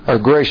Our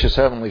gracious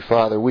Heavenly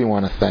Father, we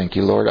want to thank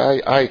you, Lord.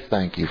 I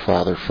thank you,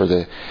 Father, for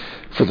the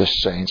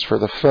saints, for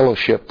the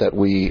fellowship that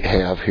we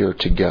have here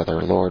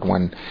together, Lord.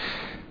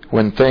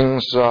 When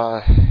things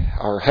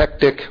are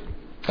hectic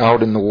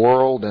out in the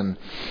world and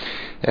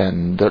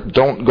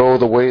don't go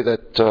the way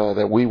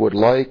that we would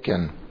like,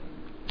 and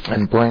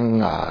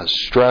bring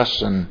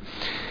stress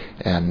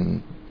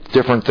and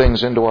different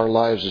things into our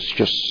lives, it's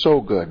just so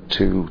good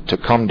to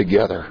come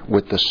together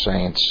with the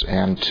saints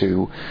and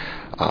to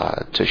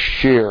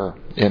share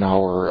in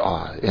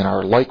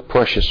our like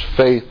precious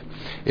faith,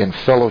 in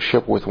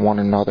fellowship with one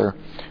another,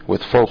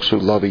 with folks who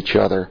love each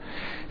other.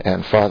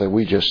 And Father,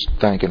 we just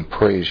thank and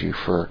praise you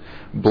for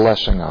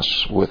blessing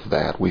us with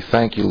that. We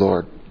thank you,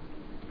 Lord,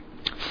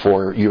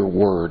 for your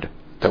word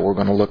that we're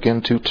going to look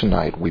into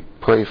tonight. We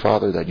pray,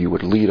 Father, that you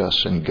would lead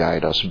us and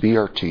guide us. Be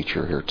our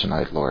teacher here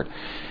tonight, Lord,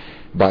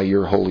 by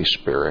your Holy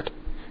Spirit.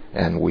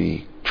 And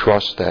we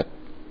trust that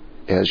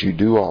as you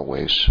do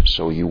always,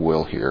 so you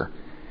will here.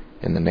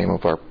 In the name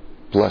of our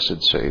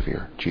blessed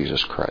Savior,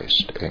 Jesus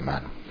Christ.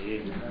 Amen.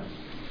 Amen.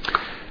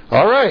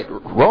 All right,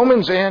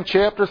 Romans and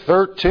chapter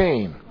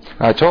 13.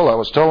 I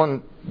was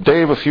telling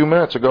Dave a few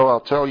minutes ago,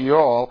 I'll tell you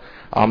all,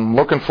 I'm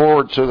looking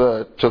forward to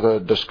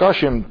the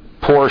discussion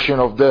portion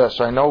of this.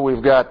 I know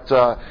we've got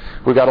a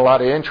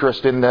lot of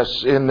interest in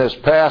this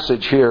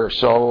passage here,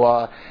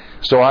 so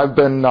I've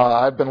been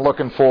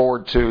looking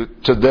forward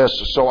to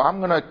this. So I'm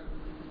going to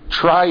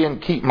try and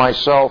keep my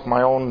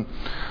own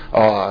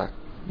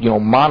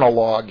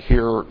monologue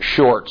here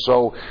short.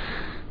 So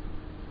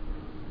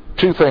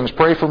two things: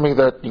 pray for me,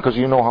 that because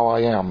you know how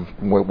I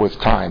am with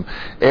time,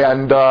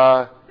 and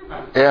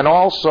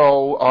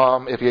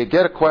also if you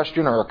get a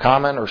question or a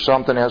comment or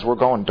something as we're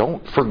going,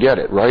 don't forget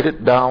it. Write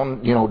it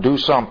down. Do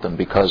something,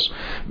 because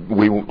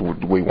we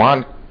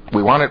want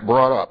it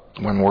brought up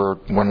when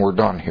we're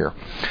done here.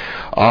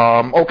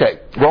 Okay,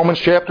 Romans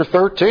chapter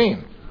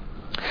 13.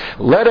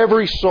 Let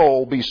every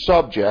soul be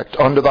subject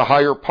unto the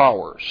higher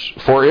powers,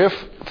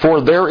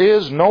 for there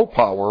is no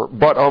power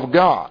but of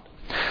God.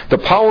 The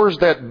powers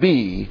that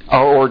be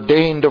are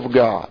ordained of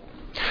God.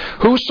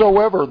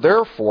 Whosoever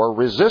therefore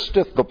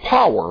resisteth the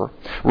power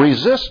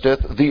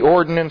resisteth the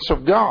ordinance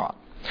of God,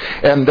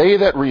 and they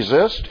that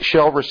resist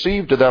shall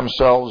receive to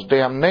themselves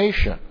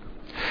damnation.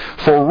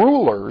 For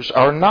rulers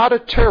are not a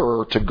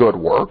terror to good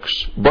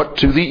works, but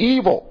to the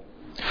evil.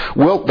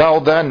 Wilt thou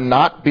then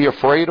not be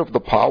afraid of the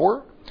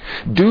power?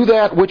 Do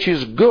that which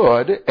is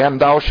good, and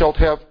thou shalt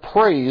have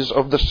praise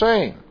of the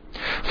same.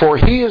 For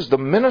he is the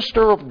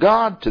minister of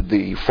God to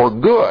thee for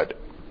good.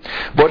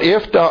 But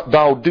if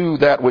thou do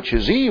that which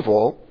is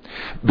evil,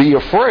 be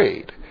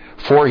afraid,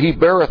 for he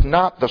beareth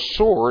not the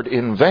sword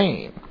in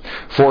vain.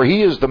 For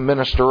he is the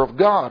minister of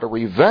God, a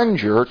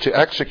revenger to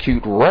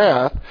execute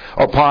wrath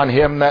upon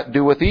him that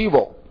doeth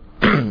evil.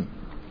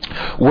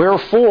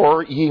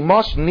 Wherefore ye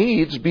must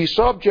needs be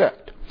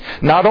subject,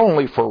 not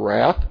only for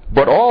wrath,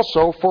 but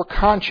also for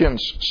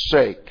conscience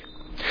sake.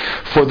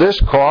 For this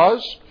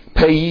cause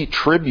pay ye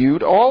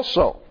tribute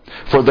also,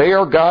 for they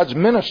are God's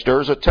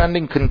ministers,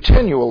 attending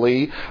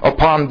continually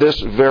upon this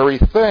very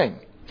thing.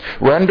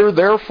 Render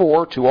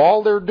therefore to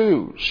all their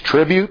dues: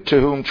 tribute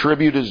to whom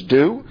tribute is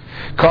due,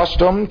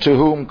 custom to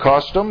whom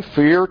custom,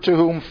 fear to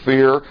whom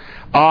fear,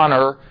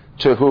 honor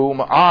to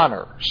whom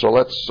honor. So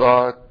let's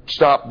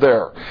stop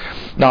there.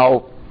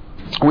 Now,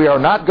 we are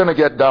not going to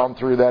get down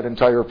through that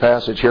entire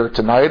passage here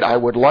tonight. I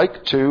would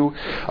like to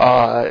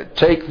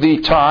take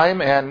the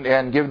time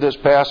and give this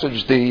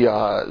passage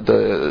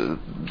the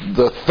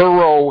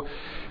thorough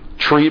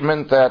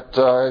treatment that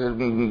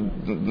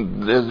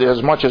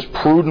as much as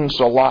prudence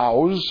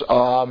allows.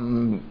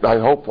 I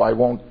hope I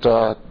won't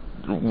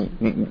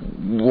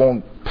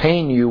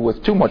pain you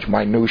with too much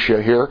minutia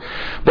here,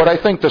 but I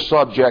think the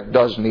subject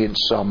does need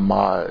some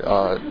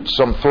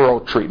thorough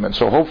treatment.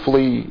 So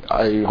hopefully,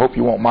 I hope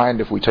you won't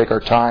mind if we take our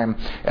time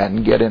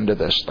and get into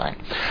this thing.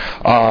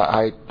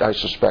 I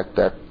suspect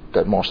that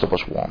most of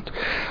us won't.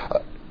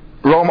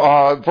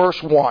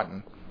 Verse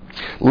 1.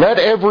 Let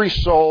every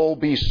soul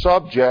be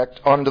subject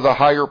unto the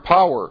higher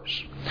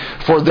powers,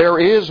 for there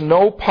is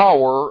no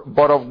power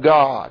but of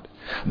God.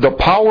 The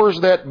powers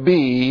that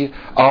be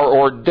are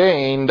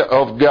ordained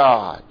of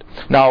God.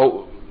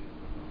 Now,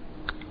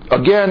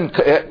 again,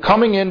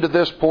 coming into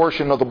this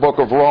portion of the book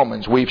of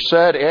Romans, we've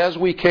said as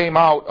we came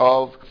out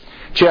of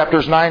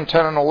chapters 9,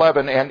 10, and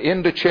 11 and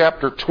into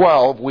chapter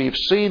 12, we've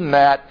seen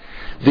that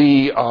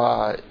the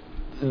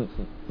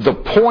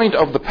point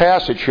of the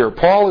passage here,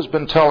 Paul has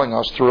been telling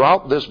us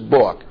throughout this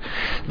book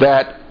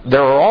that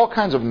there are all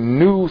kinds of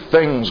new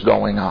things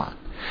going on.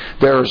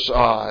 There's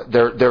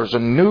a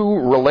new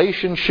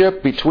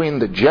relationship between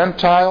the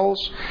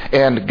Gentiles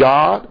and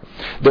God.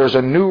 There's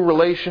a new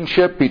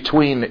relationship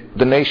between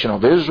the nation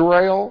of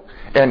Israel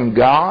and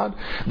God.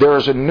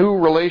 There's a new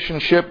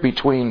relationship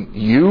between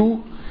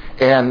you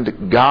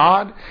and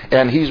God.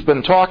 And he's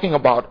been talking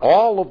about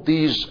all of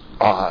these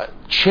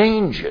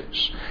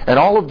changes and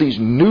all of these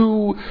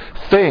new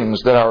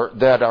things that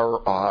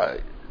are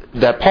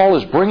that Paul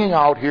is bringing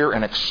out here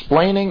and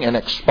explaining and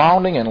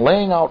expounding and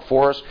laying out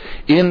for us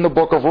in the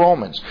book of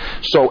Romans.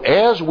 So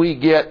as we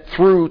get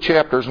through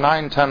chapters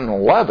 9, 10, and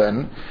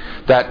 11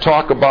 that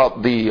talk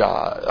about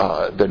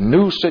the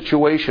new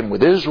situation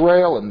with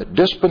Israel and the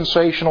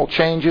dispensational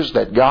changes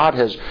that God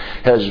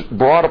has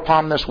brought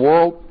upon this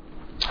world,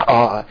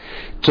 to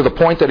the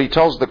point that he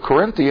tells the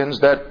Corinthians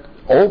that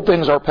old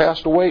things are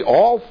passed away,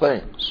 all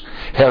things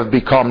have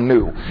become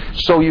new.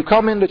 So you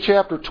come into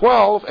chapter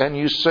 12 and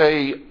you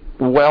say,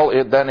 well,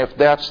 then if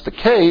that's the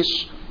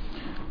case,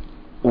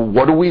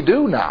 what do we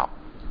do now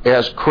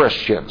as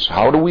Christians?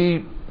 How do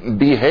we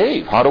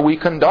behave? How do we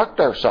conduct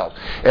ourselves?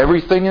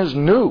 Everything is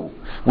new.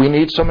 We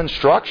need some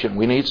instruction.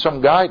 We need some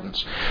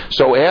guidance.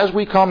 So as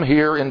we come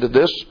here into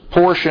this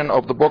portion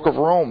of the book of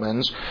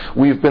Romans,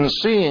 we've been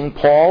seeing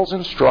Paul's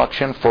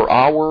instruction for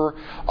our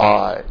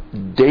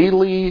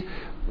daily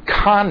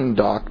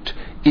conduct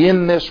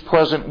in this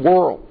present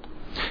world.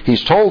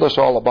 He's told us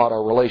all about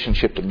our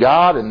relationship to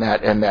God and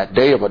that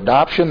day of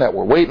adoption that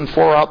we're waiting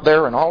for out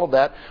there and all of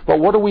that. But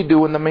what do we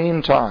do in the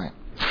meantime?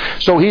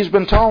 So he's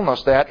been telling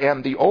us that,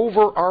 and the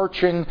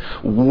overarching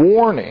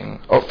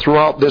warning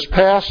throughout this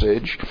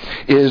passage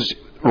is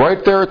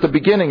right there at the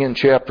beginning in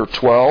chapter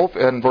 12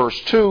 and verse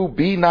 2,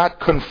 be not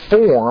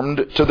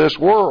conformed to this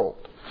world,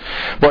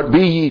 but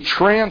be ye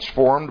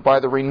transformed by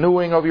the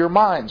renewing of your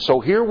mind. So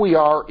here we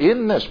are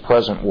in this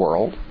present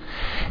world,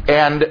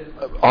 and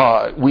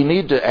we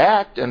need to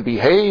act and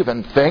behave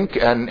and think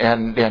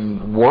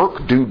and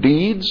work, do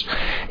deeds.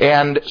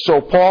 And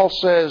so Paul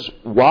says,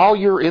 while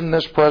you're in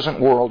this present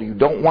world, you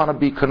don't want to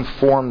be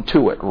conformed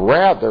to it.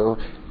 Rather,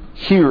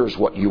 here's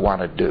what you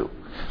want to do.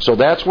 So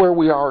that's where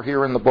we are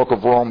here in the book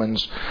of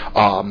Romans,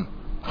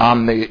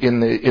 in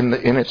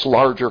its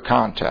larger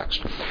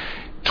context.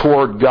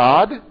 Toward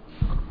God,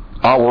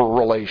 our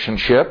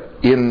relationship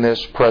in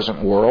this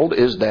present world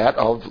is that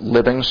of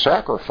living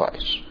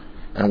sacrifice.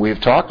 And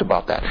we've talked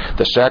about that.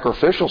 The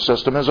sacrificial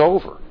system is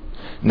over.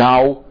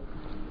 Now,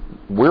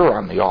 we're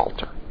on the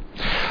altar.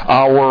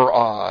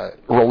 Our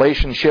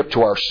relationship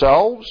to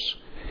ourselves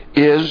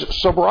is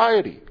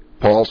sobriety.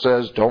 Paul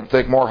says, don't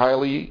think more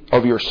highly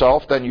of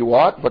yourself than you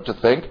ought, but to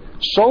think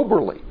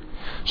soberly,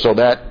 so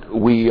that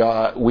we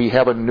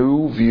have a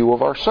new view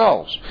of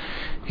ourselves.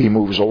 He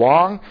moves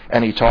along,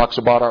 and he talks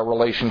about our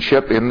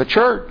relationship in the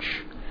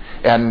church,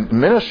 and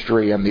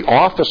ministry, and the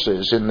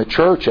offices in the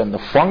church, and the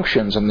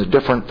functions, and the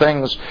different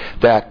things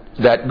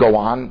that go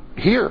on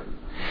here.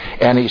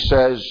 And he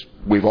says,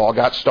 we've all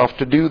got stuff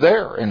to do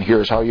there, and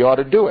here's how you ought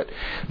to do it.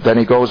 Then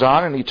he goes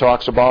on and he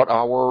talks about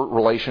our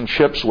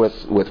relationships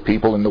with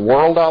people in the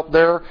world out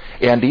there,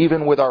 and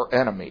even with our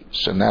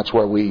enemies. And that's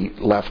where we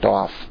left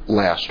off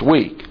last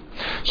week.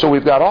 So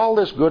we've got all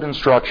this good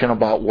instruction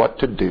about what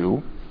to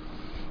do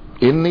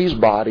in these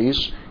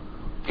bodies,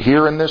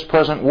 here in this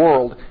present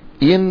world,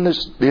 in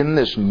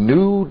this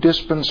new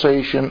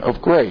dispensation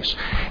of grace.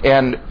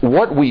 And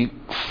what we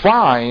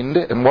find,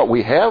 and what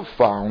we have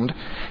found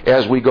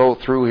as we go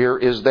through here,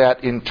 is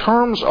that in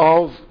terms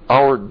of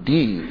our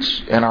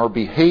deeds and our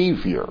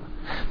behavior,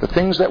 the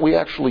things that we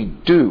actually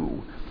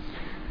do,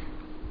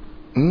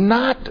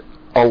 not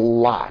a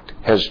lot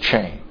has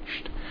changed.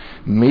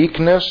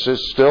 Meekness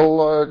is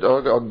still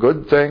a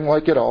good thing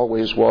like it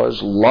always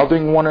was.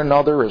 Loving one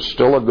another is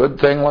still a good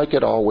thing like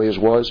it always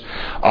was.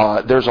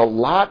 There's a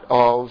lot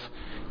of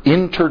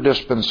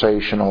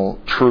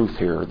interdispensational truth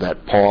here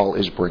that Paul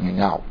is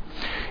bringing out.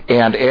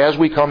 And as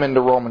we come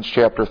into Romans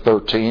chapter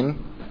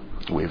 13,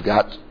 we've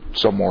got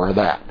some more of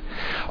that.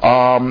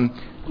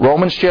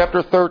 Romans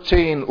chapter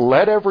 13,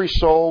 let every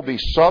soul be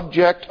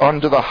subject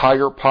unto the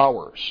higher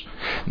powers.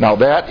 Now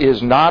that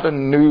is not a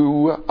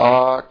new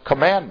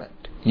commandment.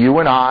 You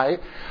and I,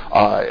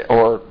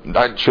 or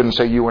I shouldn't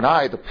say you and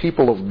I, the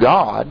people of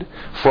God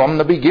from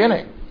the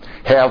beginning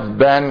have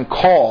been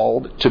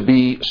called to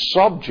be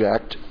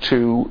subject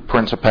to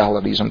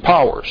principalities and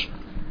powers.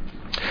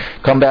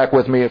 Come back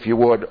with me, if you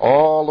would,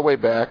 all the way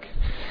back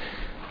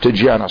to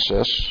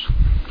Genesis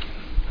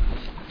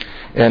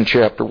and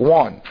chapter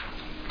 1.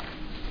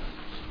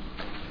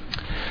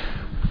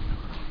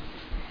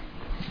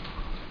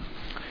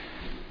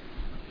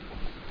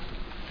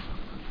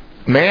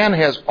 Man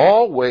has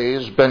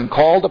always been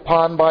called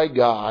upon by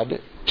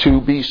God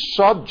to be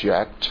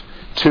subject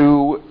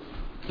to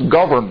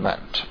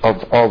government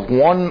of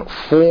one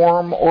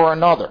form or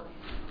another.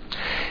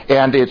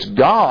 And it's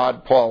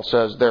God, Paul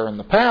says there in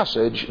the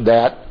passage,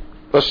 that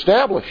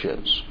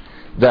establishes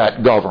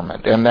that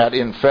government, and that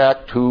in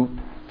fact who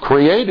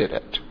created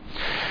it.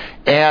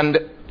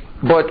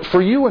 But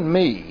for you and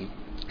me,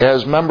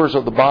 as members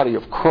of the body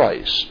of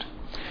Christ,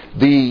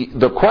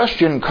 the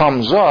question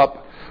comes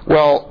up,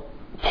 well,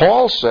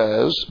 Paul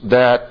says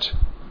that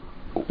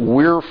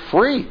we're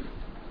free.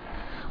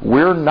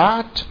 We're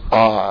not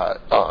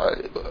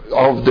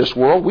of this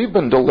world. We've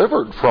been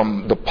delivered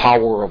from the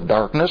power of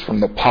darkness, from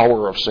the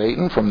power of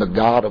Satan, from the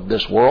god of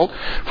this world,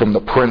 from the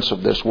prince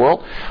of this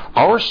world.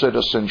 Our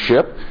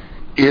citizenship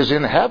is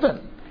in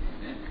heaven.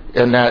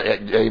 And that,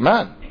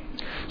 amen.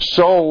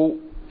 So,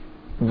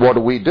 what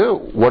do we do?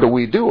 What do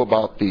we do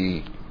about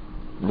the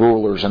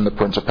rulers and the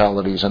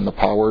principalities and the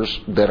powers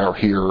that are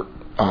here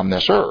on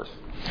this earth.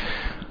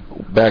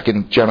 Back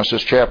in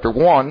Genesis chapter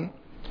 1,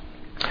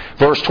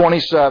 verse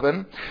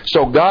 27,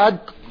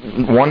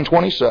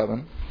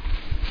 1:27,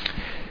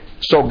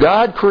 so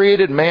God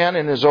created man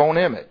in his own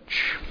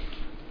image.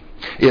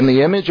 In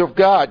the image of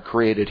God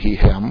created he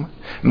him.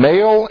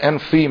 Male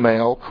and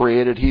female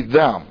created he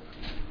them.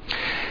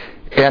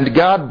 And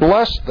God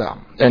blessed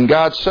them. And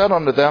God said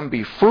unto them,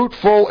 be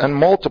fruitful and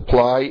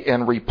multiply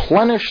and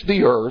replenish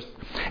the earth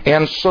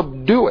and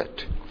subdue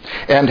it.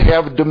 And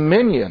have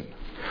dominion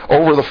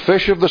over the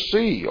fish of the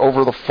sea,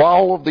 over the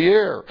fowl of the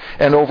air,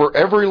 and over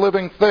every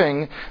living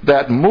thing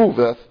that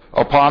moveth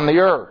upon the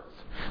earth.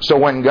 So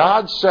when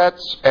God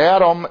sets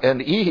Adam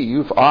and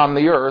Eve on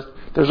the earth,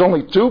 there's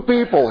only two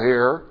people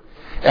here,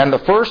 and the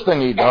first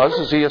thing he does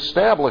is he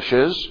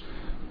establishes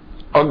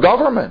a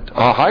government,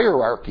 a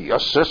hierarchy, a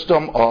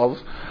system of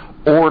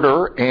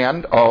order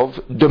and of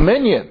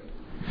dominion.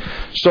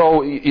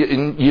 So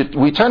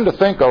we tend to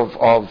think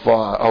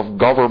of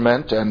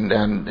government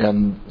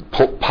and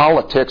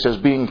politics as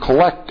being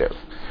collective.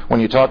 When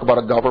you talk about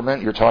a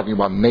government, you're talking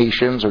about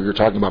nations, or you're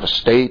talking about a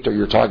state, or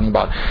you're talking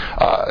about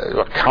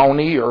a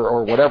county,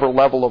 or whatever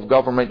level of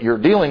government you're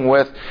dealing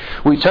with.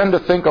 We tend to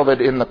think of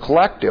it in the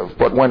collective.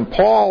 But when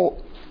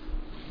Paul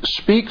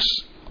speaks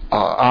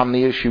on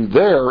the issue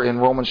there in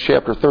Romans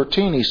chapter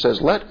 13, he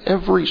says, let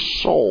every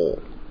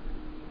soul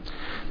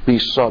be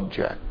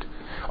subject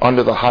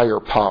under the higher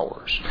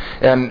powers.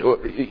 And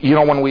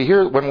when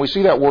we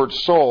see that word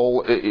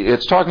soul,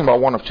 it's talking about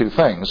one of two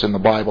things in the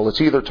Bible.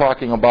 It's either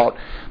talking about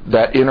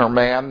that inner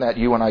man that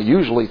you and I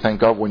usually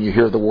think of when you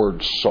hear the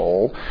word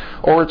soul,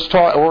 or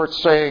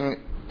it's saying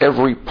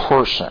every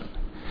person.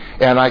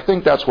 And I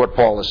think that's what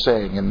Paul is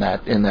saying in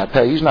that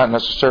passage. He's not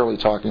necessarily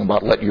talking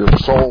about let your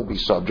soul be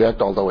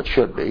subject, although it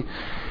should be.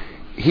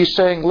 He's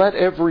saying let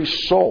every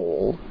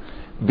soul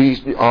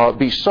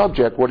be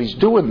subject. What he's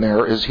doing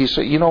there is he's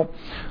saying,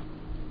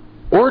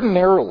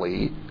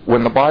 ordinarily,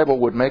 when the Bible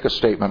would make a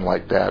statement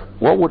like that,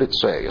 what would it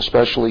say?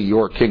 Especially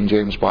your King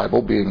James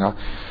Bible, being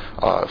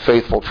a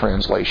faithful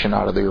translation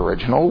out of the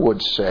original,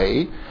 would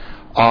say,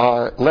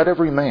 let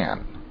every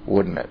man,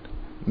 wouldn't it?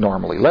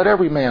 Normally, let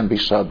every man be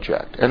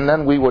subject. And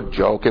then we would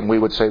joke and we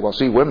would say, well,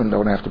 see, women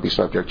don't have to be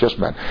subject, just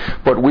men.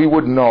 But we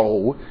would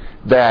know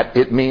that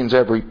it means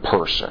every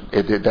person,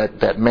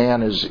 that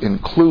man is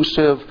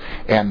inclusive,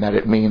 and that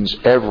it means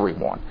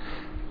everyone.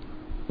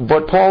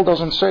 But Paul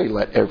doesn't say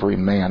let every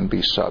man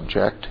be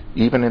subject,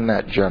 even in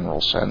that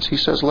general sense. He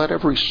says let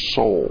every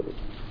soul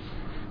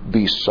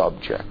be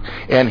subject.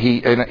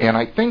 And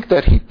I think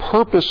that he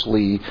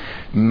purposely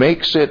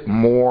makes it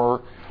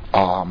more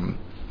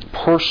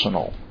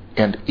personal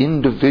and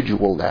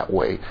individual that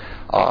way.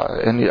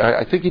 And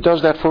I think he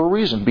does that for a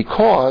reason,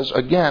 because,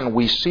 again,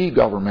 we see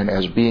government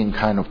as being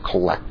kind of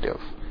collective.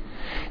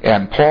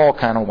 And Paul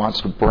kind of wants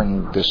to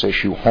bring this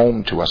issue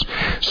home to us.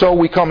 So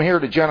we come here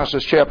to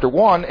Genesis chapter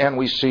 1, and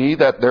we see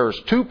that there's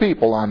two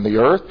people on the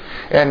earth,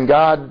 and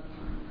God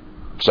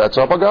sets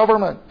up a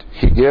government.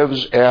 He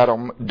gives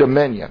Adam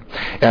dominion.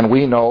 And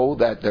we know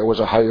that there was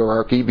a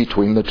hierarchy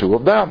between the two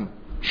of them.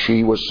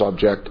 She was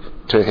subject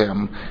to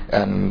him,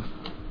 and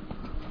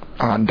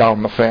on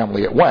down the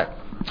family it went.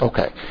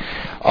 Okay.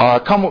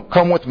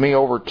 Come with me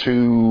over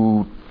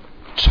to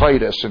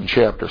Titus in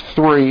chapter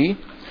 3.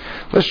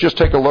 Let's just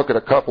take a look at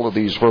a couple of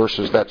these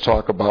verses that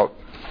talk about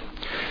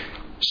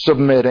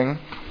submitting.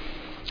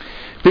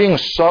 Being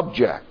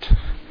subject.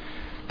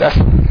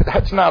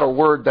 That's not a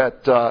word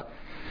that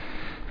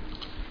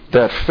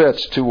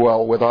fits too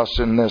well with us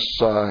in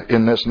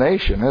this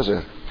nation, is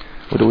it?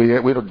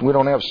 We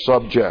don't have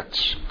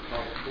subjects.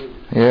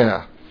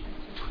 Yeah.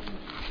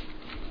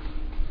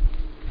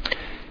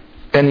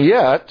 And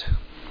yet,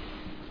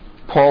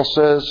 Paul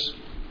says,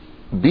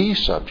 be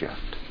subject.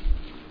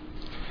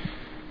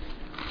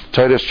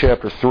 Titus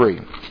chapter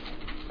 3.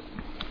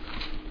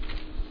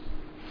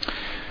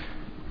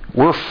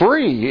 We're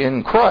free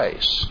in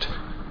Christ.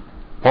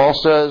 Paul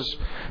says,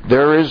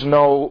 there is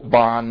no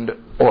bond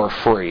or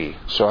free.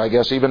 So I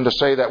guess even to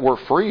say that we're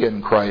free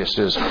in Christ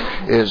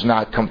is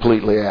not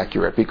completely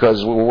accurate,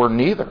 because we're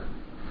neither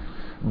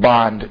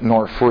bond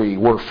nor free.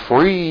 We're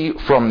free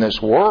from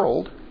this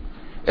world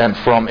and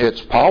from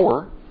its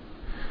power,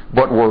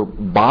 but we're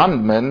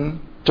bondmen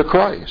to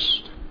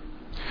Christ.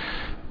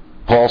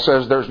 Paul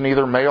says there's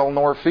neither male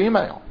nor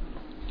female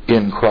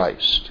in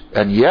Christ.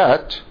 And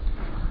yet,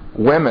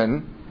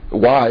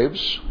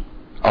 wives,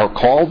 are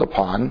called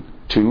upon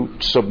to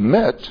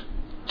submit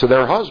to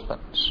their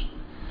husbands.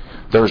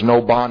 There's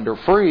no bond or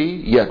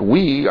free, yet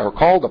we are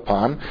called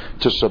upon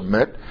to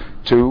submit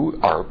to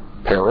our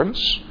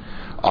parents,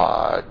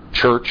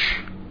 church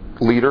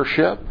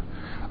leadership,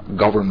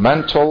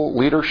 governmental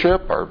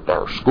leadership,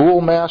 our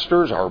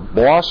schoolmasters, our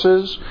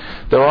bosses.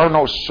 There are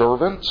no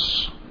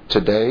servants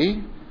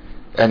today,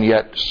 and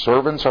yet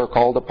servants are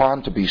called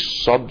upon to be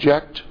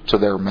subject to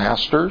their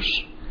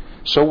masters.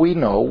 So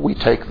we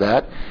take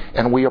that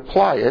and we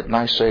apply it, and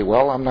I say,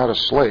 well, I'm not a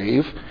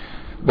slave,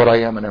 but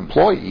I am an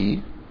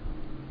employee,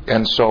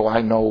 And so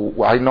I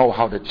know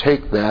how to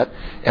take that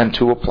and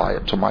to apply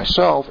it to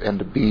myself and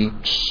to be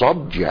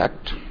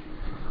subject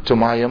to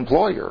my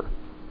employer.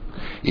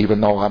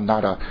 Even though I'm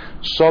not a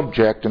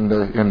subject in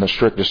the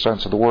strictest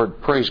sense of the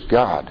word, praise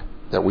God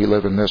that we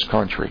live in this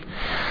country.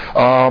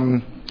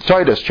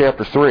 Titus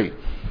chapter 3.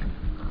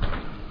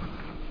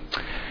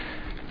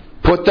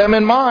 Put them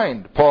in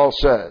mind, Paul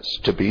says,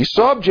 to be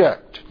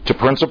subject to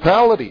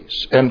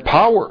principalities and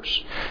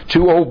powers,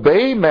 to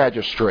obey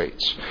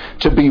magistrates,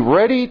 to be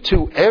ready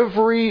to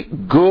every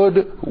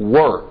good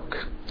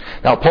work.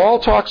 Now, Paul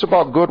talks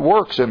about good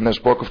works in this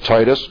book of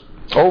Titus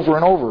over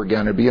and over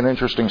again. It'd be an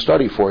interesting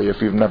study for you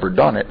if you've never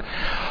done it.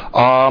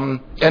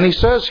 And he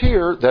says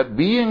here that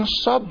being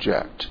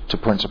subject to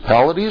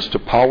principalities, to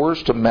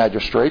powers, to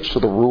magistrates, to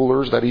the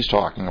rulers that he's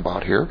talking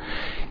about here,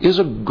 is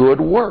a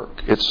good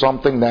work. It's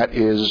something that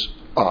is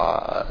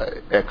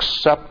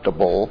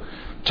acceptable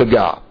to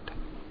God.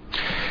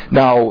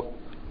 Now,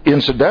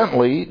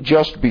 incidentally,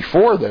 just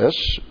before this,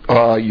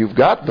 you've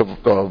got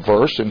the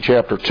verse in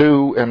chapter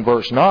 2 and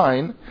verse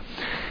 9,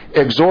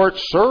 exhort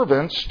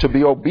servants to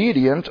be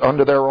obedient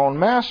unto their own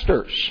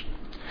masters,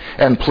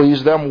 and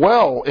please them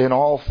well in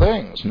all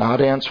things,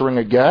 not answering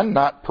again,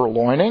 not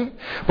purloining,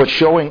 but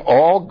showing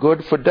all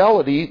good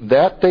fidelity,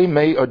 that they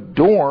may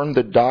adorn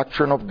the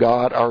doctrine of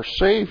God our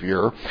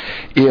Savior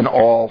in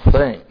all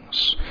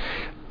things.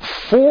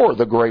 For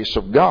the grace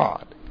of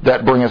God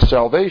that bringeth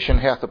salvation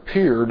hath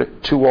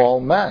appeared to all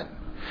men.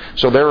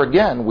 So there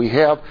again, we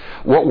have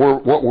what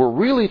we're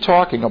really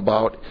talking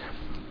about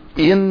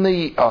in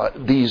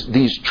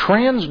these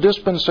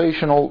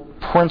transdispensational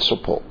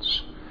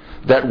principles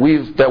that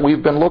we've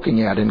been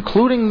looking at,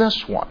 including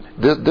this one.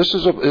 This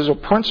is a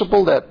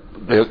principle that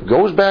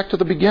goes back to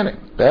the beginning,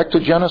 back to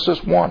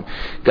Genesis 1.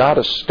 God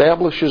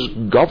establishes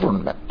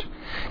government,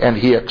 and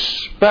He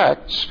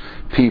expects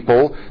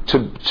people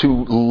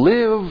to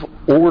live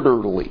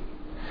orderly.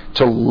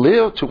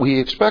 He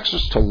expects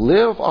us to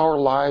live our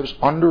lives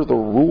under the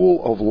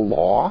rule of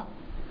law,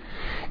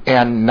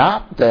 and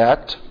not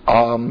that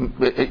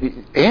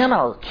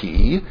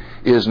anarchy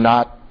is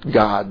not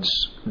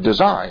God's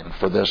design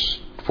for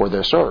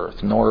this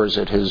earth, nor is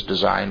it His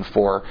design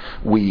for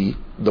we,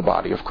 the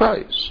body of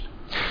Christ.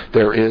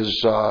 There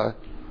is a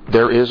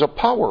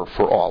power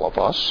for all of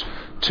us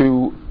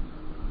to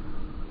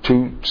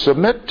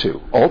submit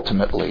to.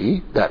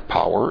 Ultimately, that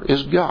power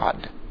is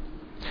God.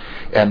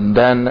 And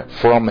then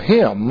from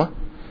Him,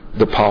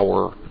 the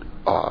power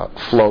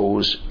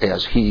flows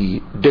as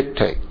He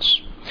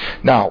dictates.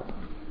 Now,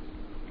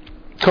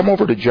 come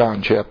over to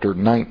John chapter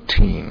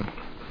 19.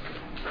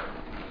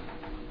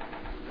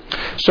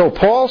 So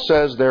Paul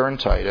says there in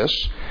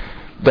Titus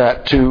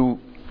that to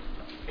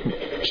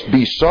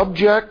be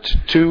subject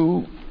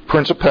to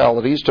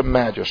principalities, to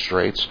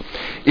magistrates,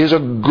 is a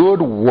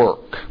good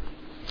work.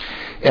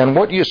 And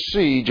what you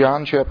see,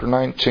 John chapter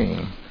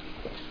 19,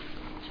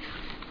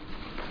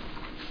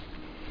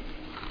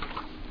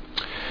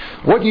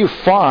 what you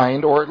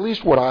find, or at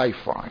least what I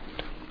find,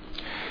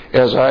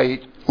 as I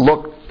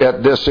look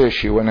at this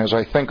issue and as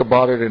I think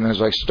about it and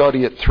as I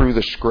study it through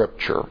the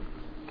Scripture,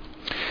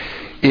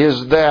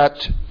 is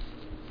that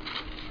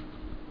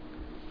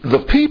the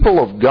people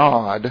of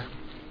God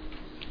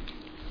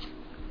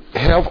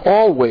have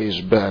always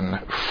been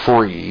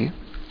free,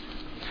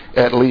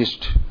 at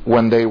least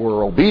when they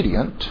were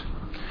obedient.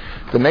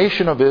 The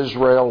nation of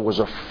Israel was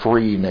a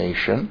free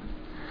nation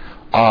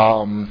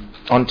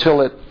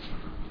until it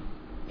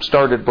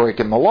started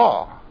breaking the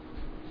law.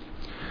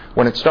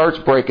 When it starts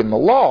breaking the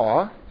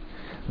law,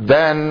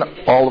 then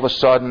all of a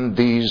sudden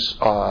these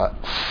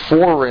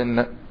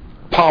foreign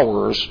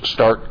powers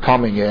start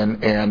coming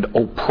in and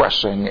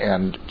oppressing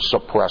and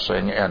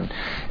suppressing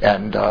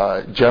and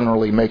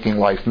generally making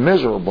life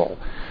miserable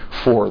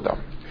for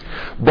them.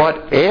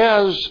 But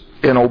as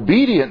an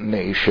obedient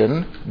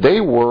nation,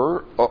 they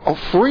were a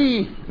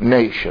free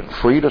nation,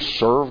 free to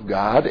serve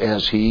God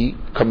as He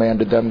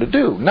commanded them to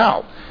do.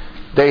 Now,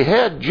 they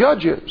had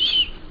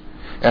judges,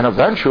 and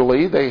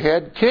eventually they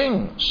had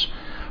kings,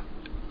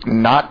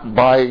 not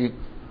by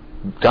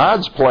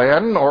God's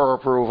plan or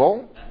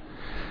approval.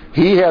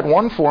 He had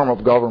one form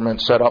of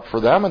government set up for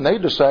them, and they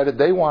decided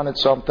they wanted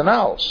something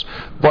else.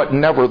 But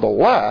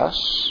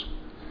nevertheless,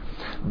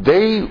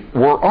 they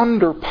were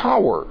under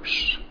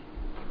powers,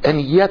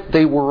 and yet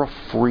they were a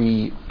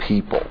free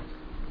people.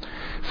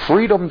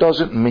 Freedom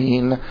doesn't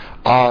mean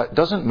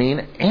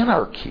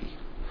anarchy.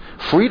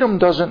 Freedom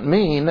doesn't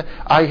mean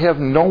I have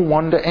no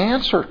one to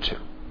answer to.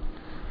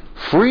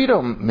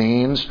 Freedom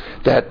means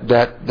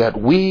that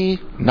we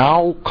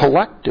now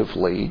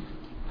collectively,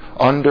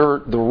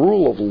 under the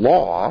rule of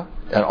law,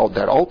 and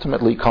that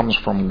ultimately comes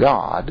from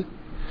God,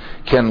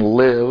 can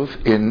live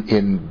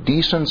in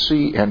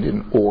decency and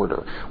in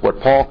order. What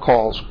Paul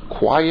calls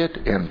quiet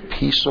and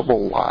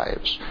peaceable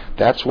lives.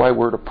 That's why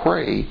we're to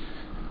pray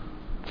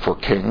for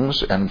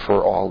kings and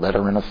for all that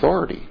are in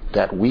authority,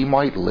 that we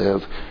might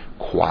live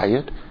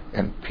quiet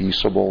and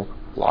peaceable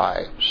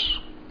lives.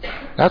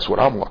 That's what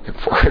I'm looking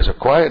for, is a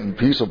quiet and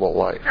peaceable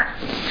life.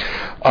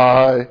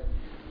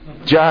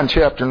 John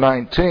chapter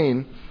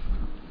 19,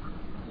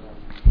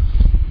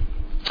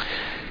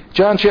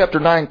 John chapter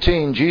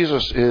 19,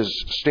 Jesus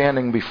is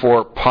standing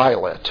before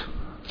Pilate.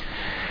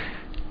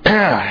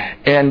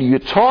 And you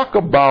talk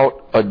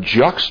about a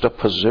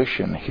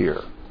juxtaposition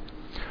here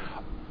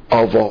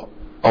of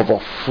a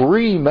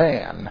free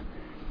man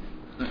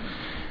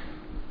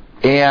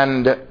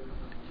and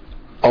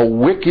a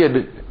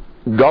wicked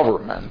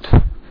government.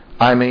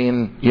 I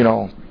mean,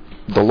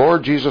 the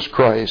Lord Jesus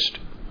Christ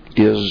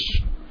is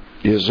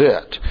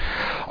it.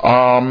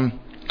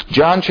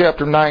 John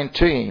chapter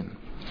 19.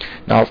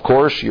 Now, of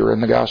course, you're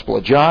in the Gospel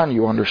of John.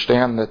 You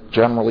understand that,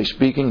 generally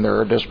speaking, there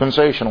are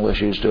dispensational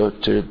issues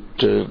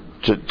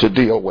to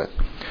deal with.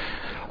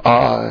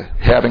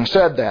 Having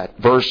said that,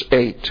 verse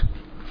 8.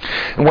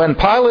 When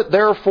Pilate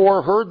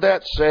therefore heard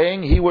that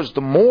saying, he was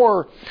the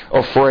more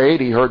afraid.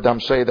 He heard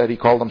them say that he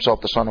called himself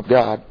the Son of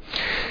God.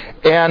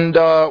 And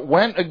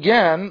went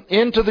again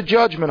into the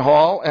judgment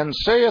hall, and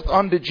saith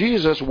unto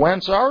Jesus,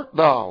 Whence art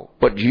thou?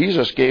 But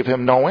Jesus gave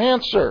him no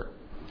answer.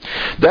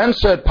 Then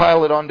said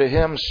Pilate unto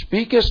him,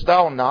 Speakest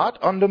thou not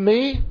unto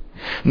me?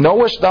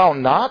 Knowest thou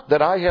not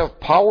that I have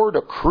power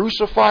to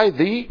crucify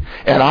thee,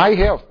 and I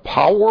have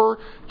power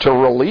to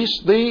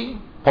release thee?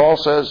 Paul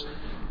says,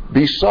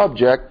 be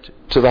subject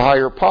to the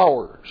higher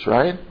powers,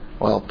 right?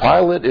 Well,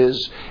 Pilate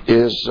is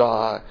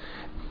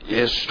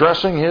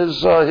stressing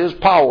his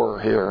power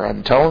here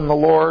and telling the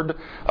Lord,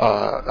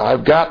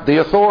 I've got the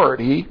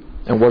authority.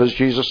 And what does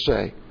Jesus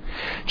say?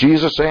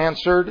 Jesus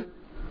answered,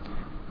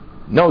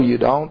 No, you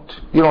don't.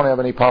 You don't have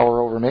any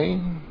power over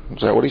me.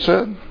 Is that what he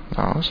said?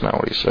 No, that's not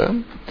what he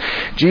said.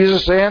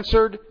 Jesus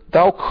answered,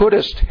 Thou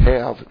couldst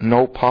have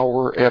no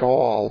power at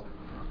all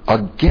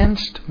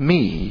against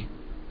me,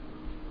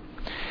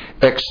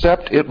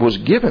 except it was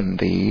given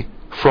thee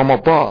from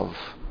above.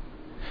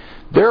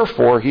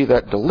 Therefore he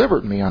that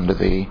delivered me unto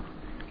thee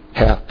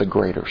hath the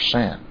greater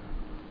sin.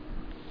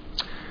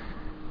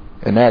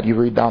 And that, you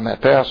read down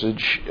that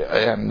passage,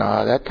 and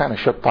that kind of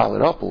shook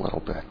Pilate up a little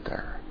bit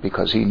there,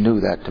 because he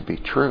knew that to be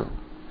true.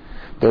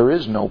 There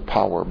is no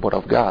power but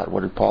of God.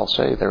 What did Paul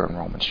say there in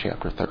Romans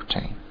chapter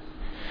 13?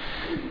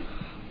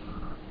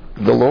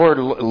 The Lord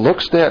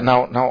looks at...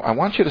 Now, I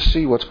want you to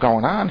see what's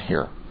going on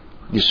here.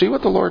 You see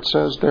what the Lord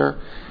says there?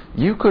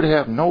 You could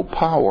have no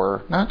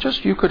power, not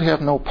just you could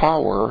have no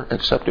power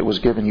except it was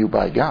given you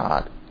by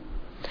God.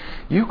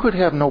 You could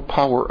have no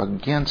power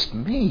against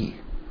me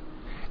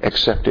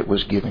except it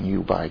was given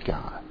you by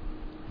God.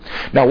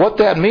 Now what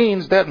that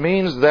means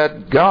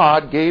that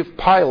God gave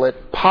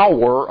Pilate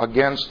power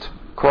against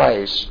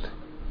Christ,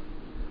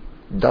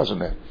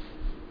 doesn't it?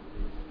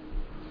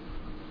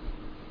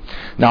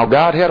 Now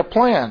God had a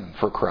plan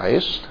for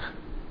Christ,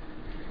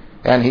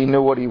 and he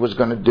knew what he was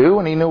going to do,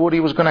 and he knew what he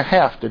was going to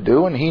have to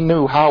do, and he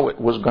knew how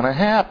it was going to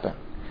happen.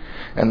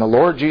 And the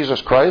Lord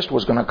Jesus Christ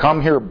was going to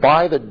come here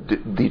by the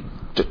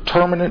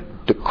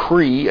determinate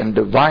decree and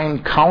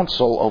divine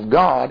counsel of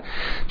God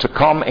to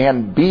come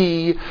and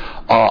be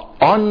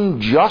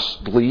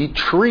unjustly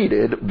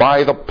treated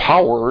by the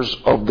powers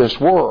of this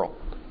world.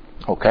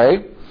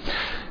 Okay?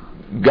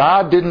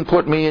 God didn't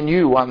put me and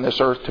you on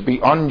this earth to be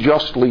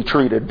unjustly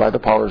treated by the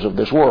powers of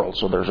this world,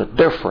 so there's a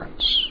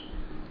difference.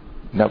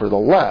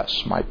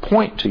 Nevertheless, my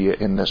point to you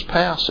in this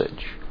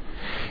passage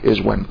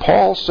is when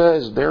Paul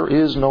says there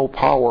is no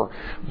power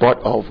but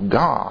of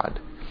God,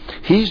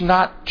 he's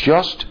not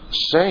just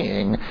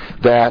saying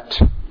that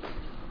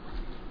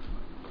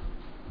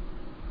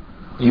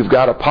you've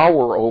got a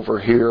power over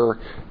here,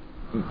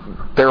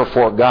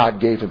 therefore God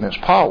gave him his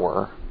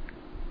power.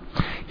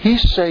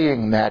 He's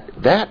saying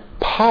that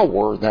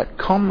power that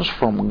comes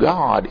from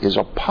God is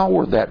a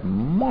power that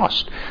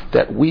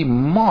we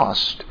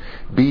must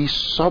be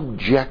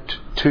subject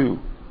to.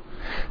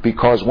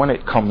 Because when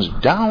it comes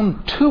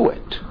down to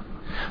it,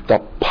 the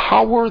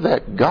power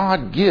that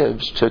God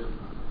gives to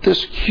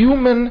this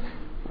human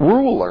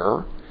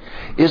ruler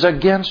is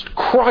against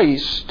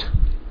Christ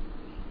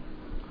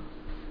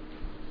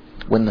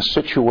when the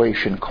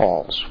situation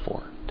calls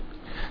for it.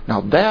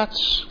 Now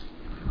that's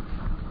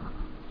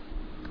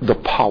the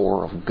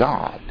power of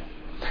God.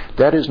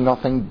 That is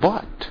nothing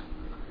but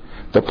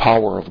the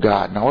power of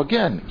God. Now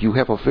again, you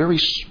have a very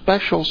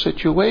special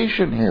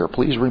situation here.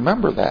 Please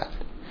remember that.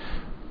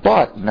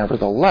 But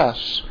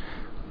nevertheless,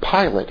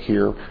 Pilate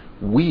here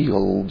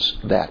wields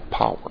that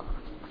power.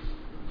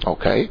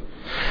 Okay?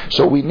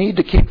 So we need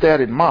to keep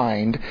that in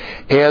mind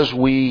as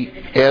we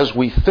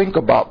think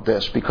about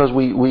this, because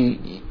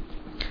we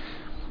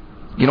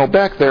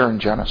back there in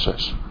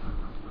Genesis,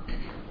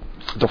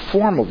 the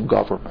form of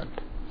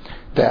government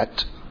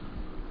that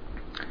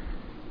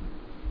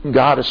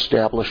God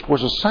established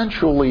was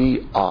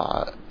essentially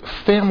a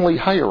family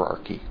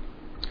hierarchy.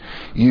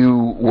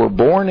 You were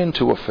born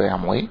into a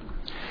family,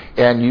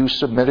 and you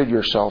submitted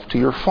yourself to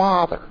your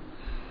father.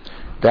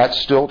 That's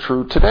still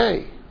true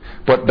today.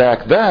 But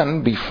back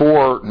then,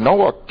 before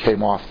Noah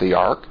came off the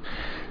ark,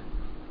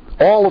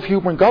 all of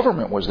human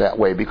government was that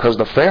way, because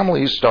the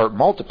families start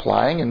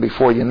multiplying, and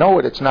before you know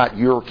it, it's not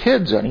your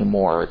kids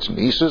anymore. It's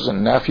nieces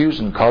and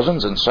nephews and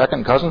cousins and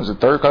second cousins and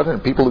third cousins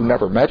and people who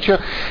never met you.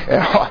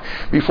 And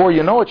before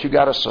you know it, you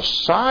got a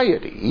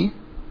society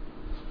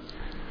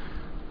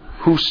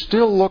who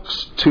still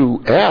looks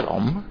to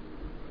Adam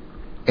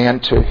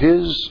and to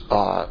his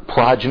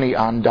progeny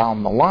on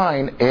down the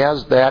line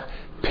as that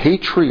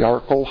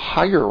patriarchal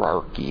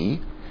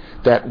hierarchy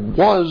that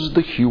was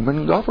the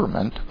human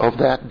government of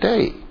that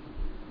day.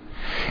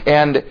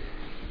 And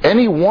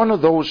any one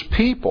of those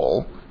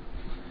people,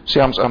 see,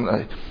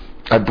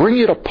 I bring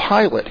you to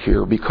Pilate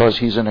here because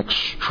he's an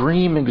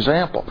extreme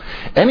example.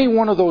 Any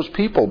one of those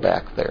people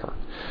back there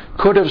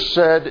could have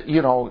said,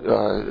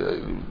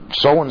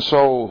 so and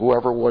so,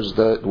 whoever was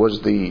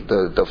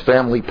the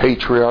family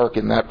patriarch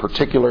in that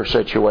particular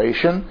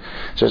situation,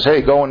 says,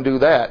 "Hey, go and do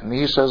that," and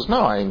he says,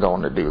 "No, I ain't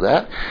going to do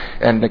that."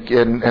 And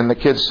the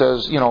kid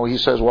says, he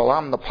says, "Well,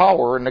 I'm the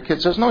power," and the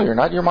kid says, "No, you're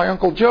not. You're my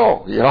Uncle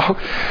Joe."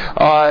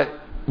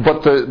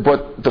 But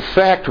the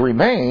fact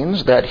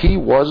remains that he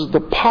was the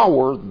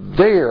power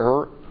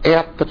there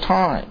at the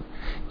time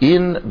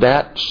in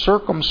that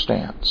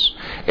circumstance,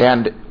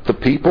 and the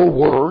people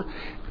were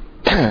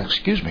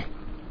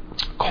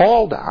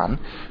called on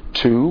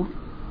to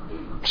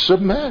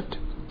submit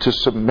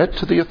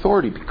to the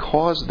authority,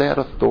 because that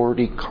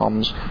authority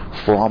comes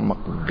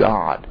from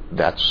God.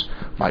 That's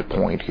my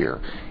point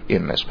here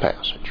in this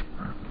passage.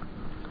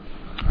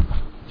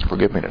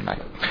 Forgive me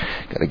tonight.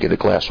 Got to get a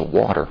glass of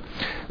water.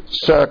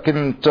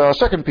 Second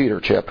Peter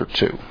chapter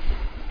 2.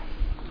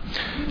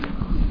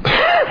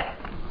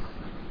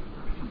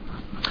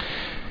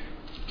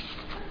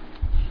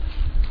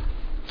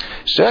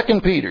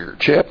 Second Peter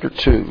chapter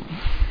 2.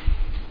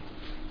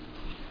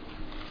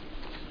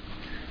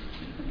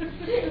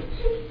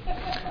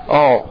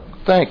 Oh,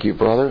 thank you,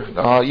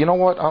 brother. You know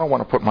what? I don't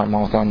want to put my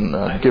mouth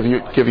on. Give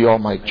you all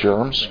my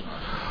germs.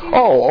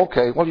 Oh,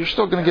 okay. Well, you're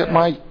still going to get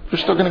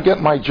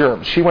my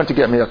germs. She went to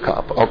get me a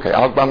cup. Okay,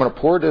 I'm going to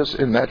pour this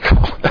in that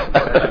cup.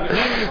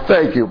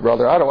 Thank you,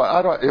 brother. I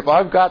don't. If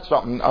I've got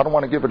something, I don't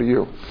want to give it to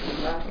you.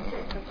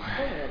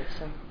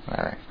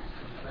 All right.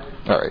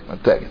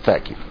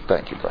 Thank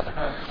you, brother.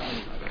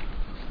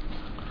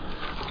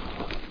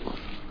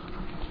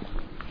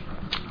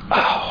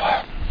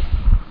 Oh.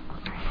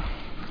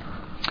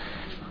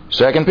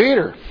 2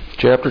 Peter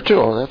chapter 2.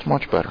 Oh, that's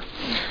much better.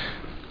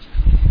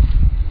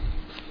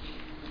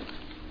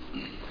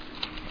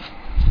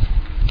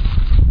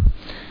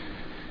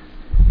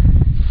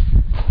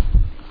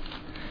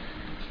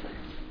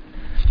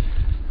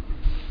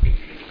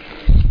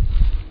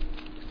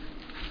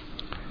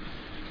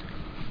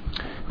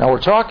 Now we're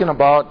talking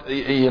about,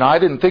 I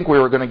didn't think we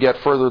were going to get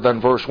further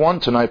than verse 1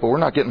 tonight, but we're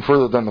not getting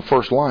further than the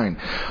first line.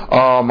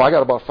 I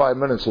got about 5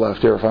 minutes left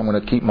here if I'm going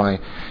to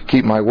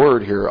keep my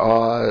word here.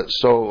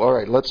 So all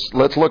right,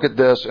 let's look at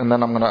this, and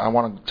then I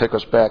want to take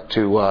us back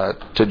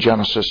to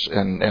Genesis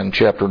and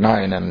chapter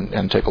 9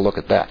 and take a look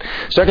at that.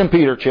 2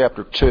 Peter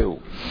chapter 2.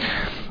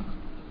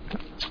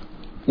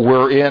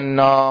 We're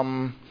in.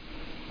 I'm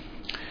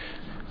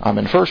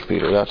in 1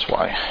 Peter. That's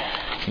why.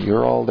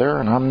 You're all there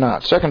and I'm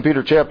not. 2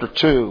 Peter chapter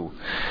 2.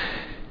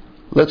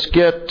 Let's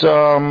get,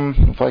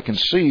 if I can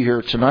see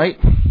here tonight.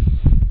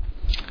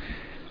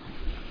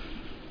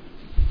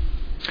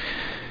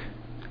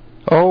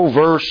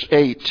 Verse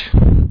 8.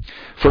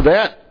 For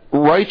that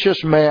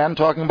righteous man,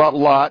 talking about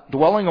Lot,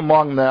 dwelling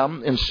among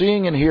them, and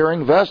seeing and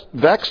hearing,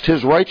 vexed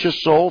his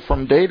righteous soul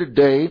from day to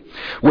day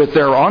with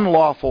their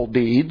unlawful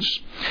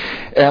deeds.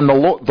 And the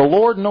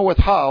Lord knoweth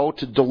how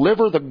to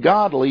deliver the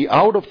godly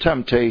out of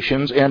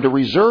temptations, and to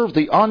reserve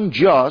the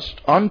unjust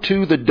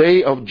unto the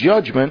day of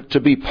judgment to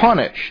be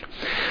punished.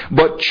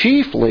 But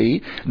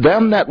chiefly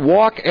them that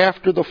walk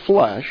after the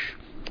flesh,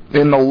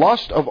 in the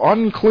lust of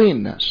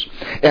uncleanness,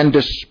 and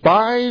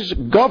despise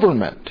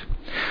government.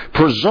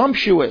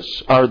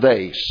 Presumptuous are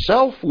they,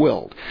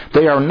 self-willed.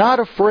 They are not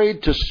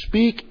afraid to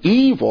speak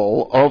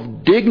evil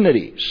of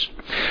dignities.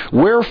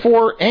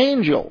 Wherefore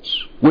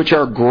angels, which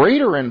are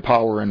greater in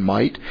power and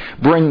might,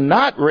 bring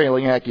not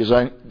railing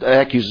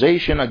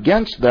accusation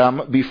against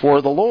them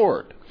before the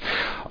Lord.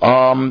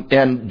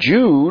 And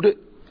Jude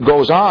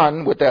goes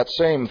on with that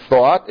same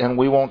thought, and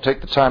we won't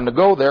take the time to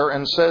go there,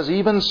 and says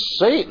even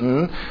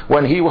Satan,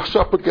 when he was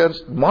up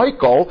against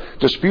Michael,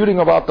 disputing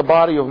about the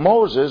body of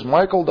Moses,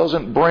 Michael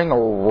doesn't bring a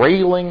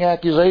railing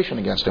accusation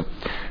against him.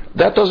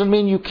 That doesn't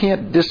mean you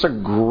can't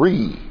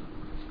disagree.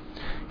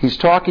 He's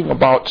talking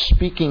about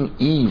speaking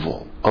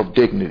evil of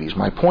dignities.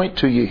 My point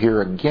to you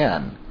here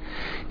again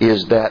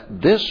is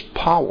that this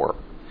power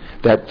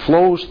that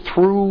flows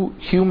through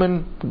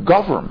human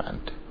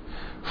government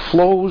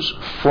flows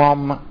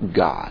from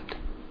God.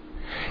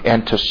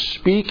 And to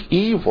speak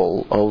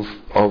evil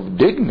of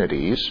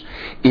dignities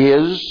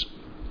is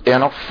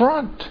an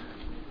affront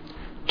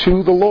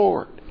to the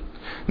Lord.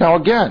 Now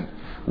again,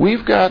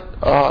 we've got,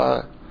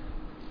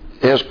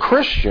 as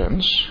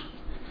Christians,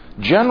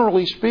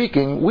 generally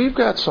speaking, we've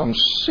got some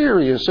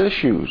serious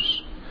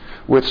issues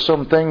with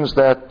some things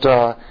that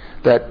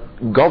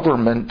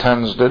government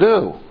tends to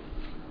do.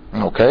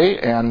 Okay?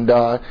 And,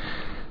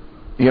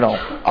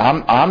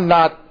 I'm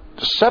not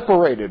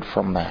separated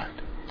from that.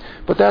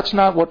 But that's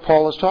not what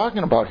Paul is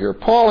talking about here.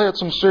 Paul had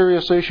some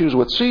serious issues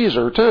with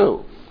Caesar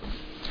too.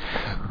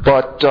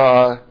 But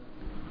the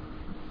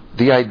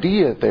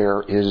idea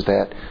there is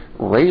that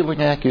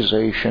railing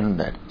accusation,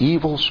 that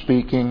evil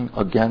speaking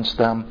against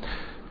them,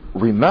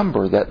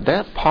 remember that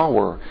that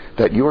power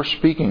that you're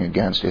speaking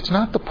against, it's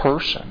not the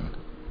person.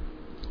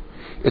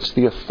 It's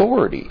the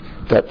authority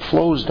that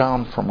flows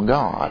down from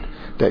God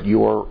that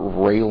you're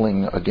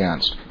railing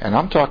against. And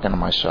I'm talking to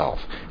myself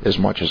as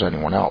much as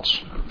anyone else.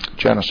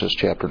 Genesis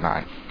chapter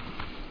 9.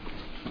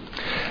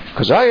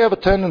 Because I have a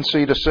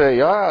tendency to say,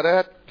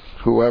 that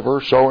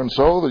whoever,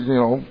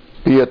 so-and-so,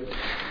 be it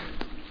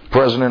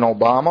President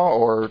Obama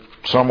or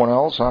someone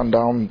else on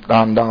down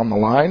the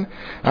line.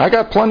 I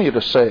got plenty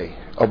to say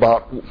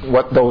about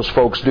what those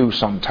folks do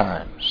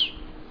sometimes.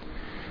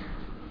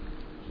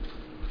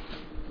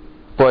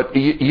 But,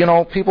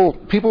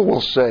 people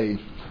will say,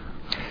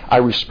 I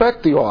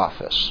respect the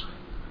office,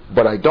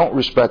 but I don't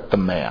respect the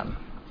man.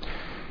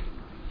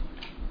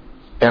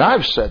 And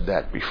I've said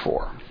that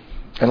before.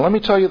 And let me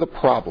tell you the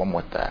problem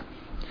with that.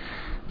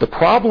 The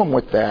problem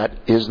with that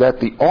is that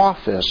the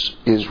office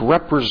is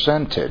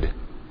represented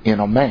in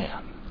a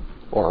man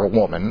or a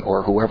woman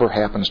or whoever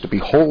happens to be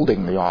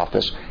holding the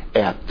office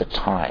at the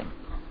time.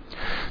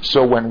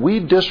 So when we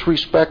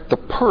disrespect the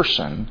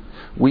person,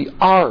 we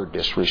are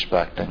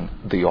disrespecting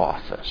the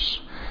office.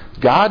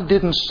 God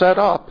didn't set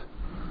up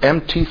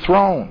empty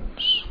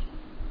thrones.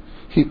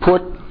 He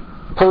put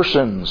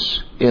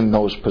persons in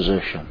those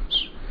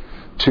positions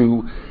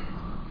to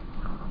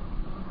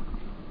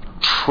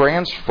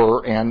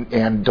transfer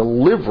and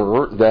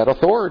deliver that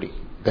authority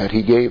that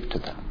He gave to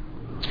them.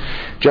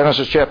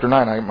 Genesis chapter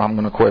 9, I'm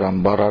going to quit,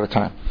 I'm about out of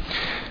time.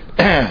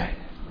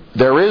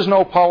 There is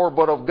no power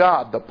but of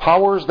God. The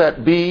powers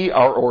that be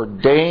are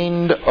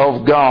ordained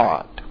of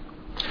God.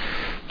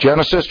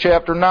 Genesis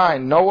chapter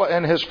 9, Noah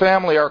and his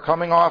family are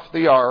coming off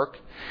the ark,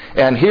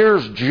 and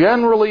here's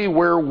generally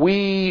where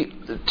we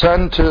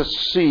tend to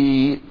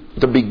see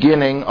the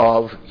beginning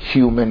of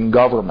human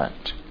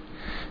government.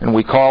 And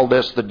we call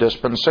this the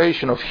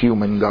dispensation of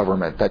human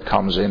government that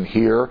comes in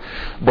here.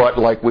 But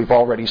like we've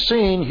already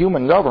seen,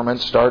 human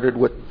government started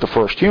with the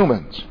first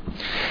humans.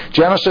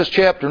 Genesis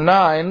chapter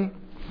 9,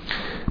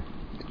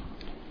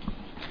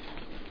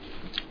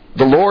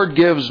 the Lord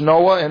gives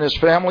Noah and his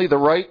family the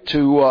right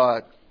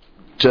to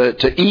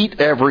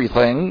eat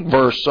everything.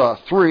 Verse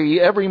 3,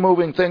 every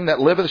moving thing that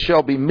liveth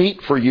shall be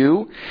meat for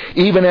you,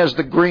 even as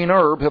the green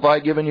herb have I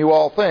given you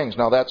all things.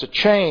 Now that's a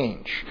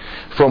change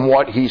from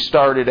what He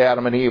started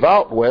Adam and Eve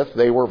out with.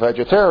 They were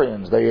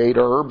vegetarians. They ate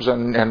herbs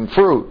and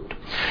fruit.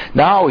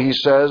 Now He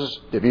says,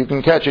 if you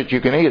can catch it, you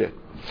can eat it.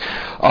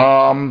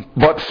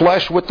 But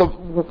flesh with the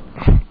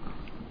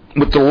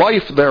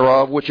life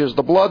thereof, which is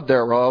the blood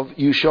thereof,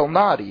 you shall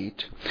not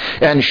eat.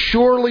 And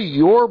surely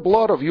your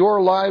blood of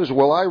your lives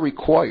will I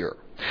require.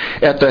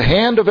 At the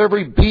hand of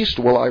every beast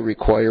will I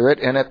require it,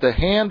 and at the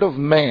hand of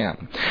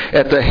man,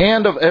 at the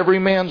hand of every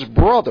man's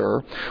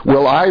brother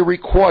will I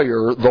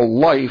require the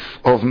life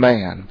of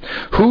man.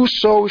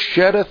 Whoso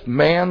sheddeth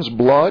man's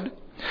blood,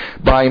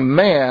 by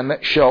man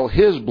shall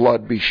his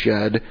blood be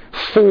shed,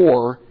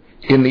 for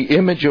in the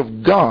image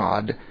of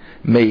God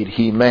made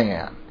he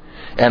man.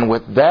 And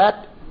with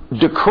that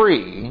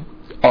decree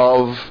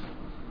of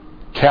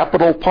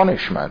capital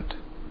punishment,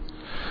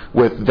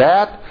 with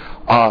that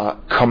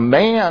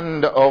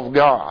command of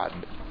God,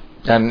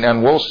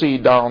 and we'll see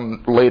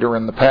down later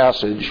in the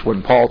passage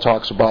when Paul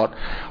talks about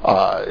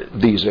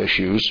these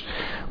issues,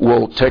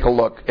 we'll take a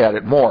look at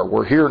it more.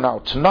 We're here now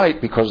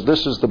tonight because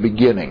this is the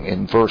beginning.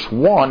 In verse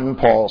 1,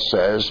 Paul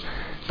says,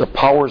 the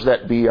powers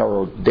that be are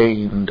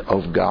ordained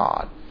of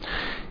God.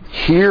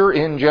 Here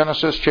in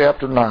Genesis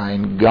chapter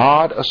 9,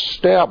 God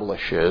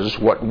establishes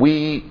what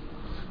we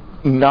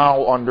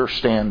now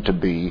understand to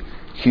be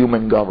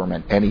human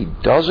government. And He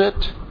does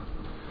it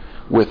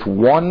with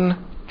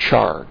one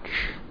charge.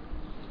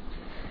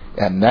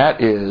 And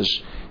that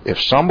is, if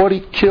somebody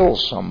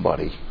kills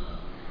somebody,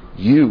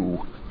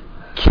 you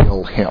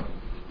kill him.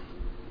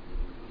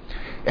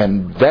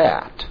 And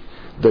that,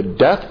 the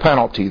death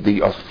penalty,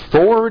 the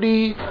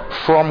authority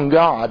from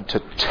God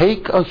to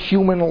take a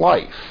human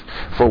life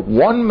for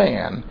one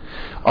man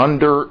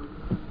under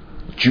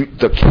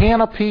the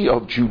canopy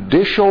of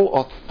judicial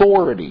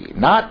authority,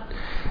 not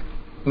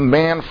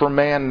man for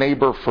man,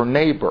 neighbor for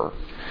neighbor,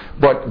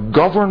 but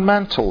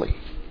governmentally,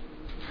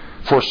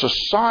 for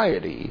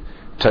society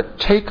to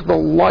take the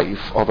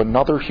life of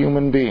another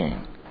human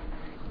being,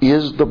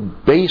 is the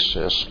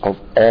basis of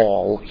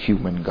all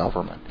human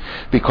government.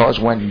 Because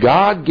when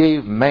God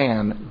gave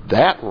man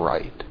that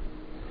right,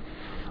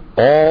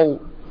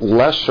 all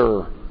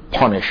lesser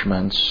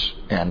punishments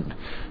and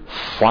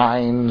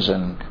fines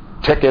and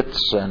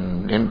tickets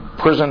and in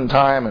prison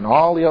time and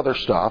all the other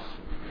stuff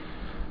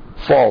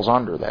falls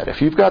under that.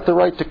 If you've got the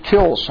right to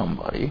kill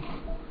somebody,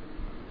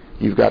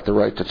 you've got the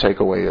right to take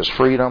away his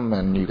freedom,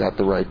 and you've got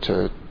the right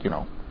to,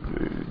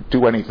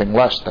 do anything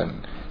less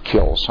than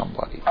kill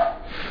somebody.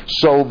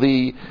 So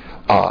the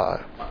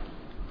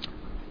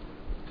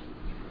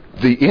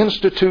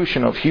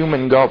institution of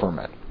human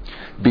government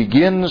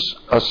begins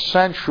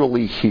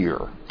essentially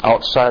here,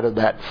 outside of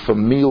that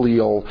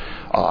familial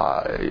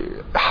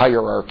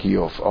hierarchy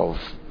of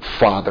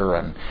father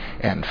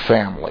and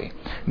family.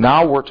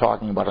 Now we're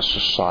talking about a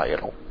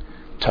societal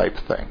type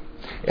thing.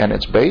 And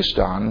it's based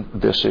on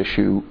this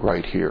issue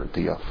right here,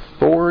 the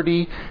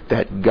authority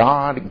that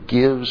God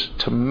gives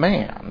to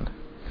man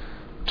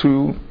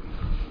to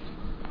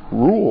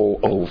rule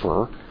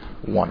over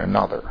one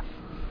another.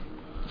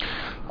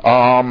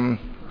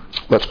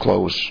 Let's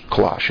close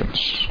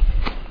Colossians.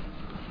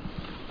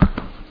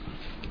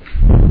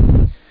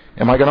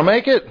 Am I going to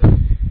make it?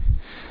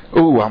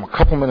 Ooh, I'm a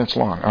couple minutes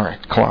long. All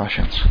right,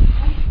 Colossians.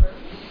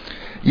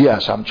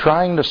 Yes, I'm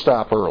trying to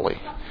stop early.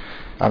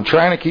 I'm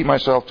trying to keep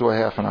myself to a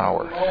half an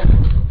hour.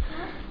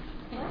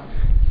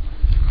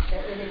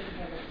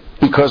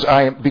 Because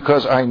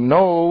I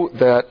know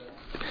that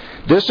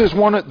this is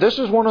one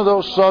of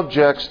those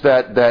subjects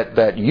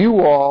that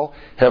you all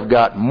have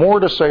got more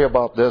to say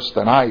about this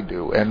than I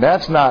do, and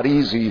that's not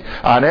easy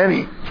on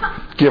any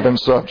given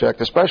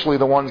subject, especially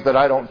the ones that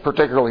I don't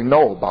particularly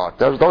know about.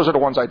 Those are the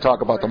ones I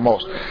talk about the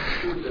most.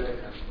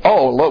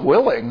 Oh,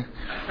 willing?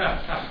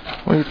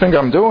 What do you think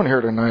I'm doing here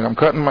tonight? I'm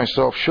cutting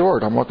myself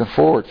short. I'm looking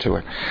forward to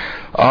it.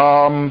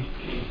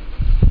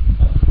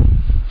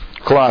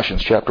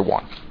 Colossians chapter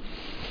 1.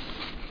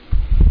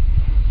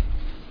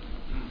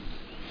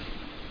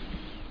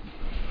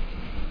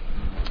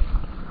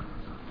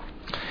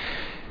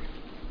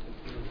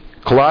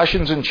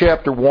 Colossians in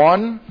chapter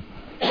 1,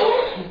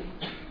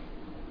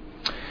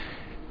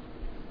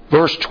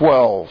 verse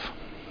 12.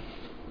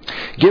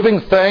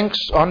 Giving thanks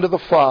unto the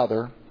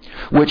Father,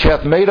 which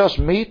hath made us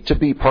meet to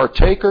be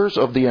partakers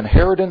of the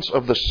inheritance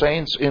of the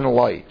saints in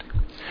light,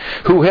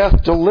 who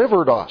hath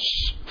delivered us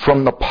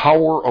from the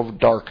power of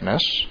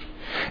darkness,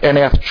 and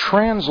hath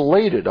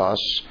translated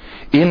us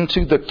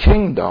into the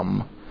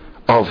kingdom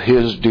of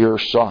His dear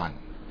Son.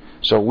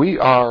 So we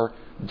are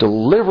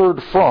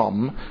delivered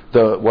from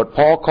what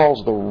Paul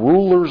calls the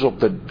rulers of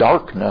the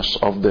darkness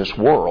of this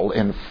world.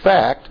 In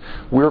fact,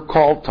 we're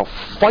called to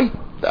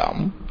fight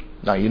them.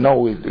 Now, you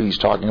know he's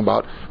talking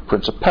about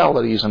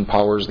principalities and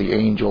powers, the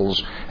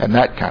angels, and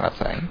that kind of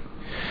thing.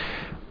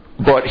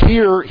 But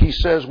here he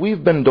says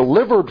we've been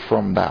delivered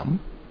from them,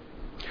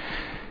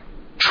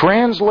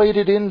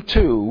 translated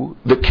into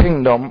the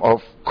kingdom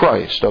of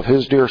Christ, of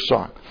His dear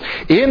Son,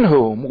 in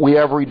whom we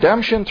have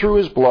redemption through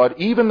His blood,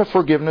 even the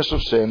forgiveness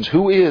of sins,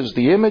 who is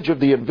the image of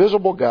the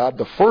invisible God,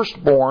 the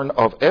firstborn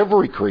of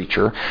every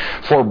creature.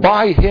 For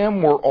by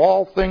Him were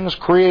all things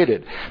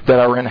created, that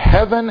are in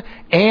heaven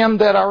and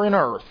that are in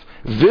earth,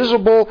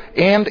 visible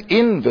and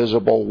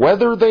invisible,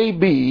 whether they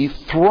be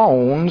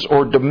thrones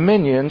or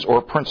dominions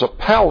or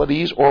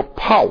principalities or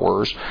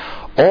powers.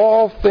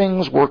 All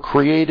things were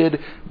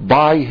created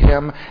by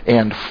Him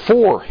and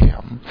for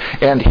Him,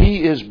 and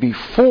He is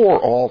before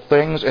all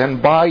things, and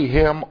by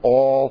Him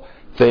all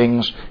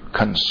things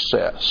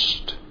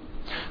consist.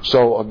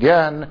 So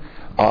again,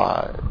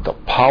 the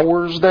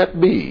powers that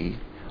be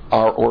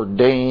are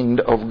ordained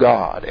of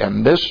God.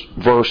 And this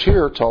verse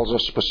here tells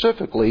us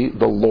specifically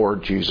the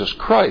Lord Jesus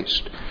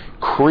Christ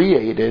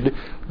created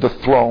the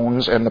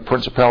thrones and the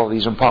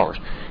principalities and powers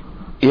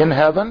in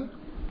heaven,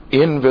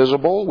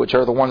 invisible, which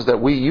are the ones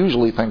that we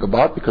usually think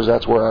about because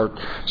that's where our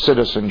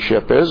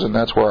citizenship is, and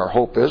that's where our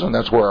hope is, and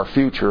that's where our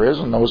future is,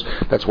 and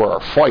that's where our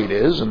fight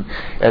is,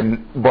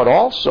 but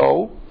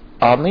also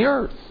on the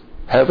earth,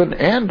 heaven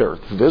and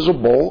earth,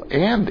 visible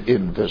and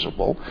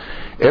invisible.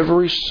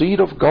 Every seat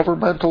of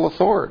governmental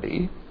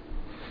authority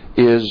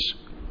is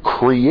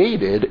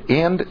created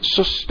and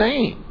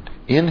sustained.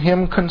 In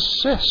Him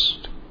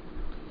consist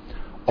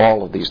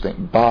all of these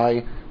things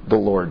by the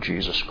Lord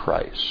Jesus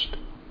Christ.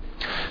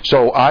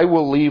 So I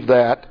will leave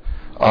that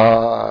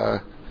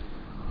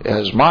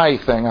as my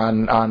thing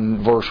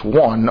on verse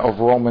 1 of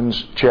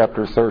Romans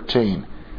chapter 13.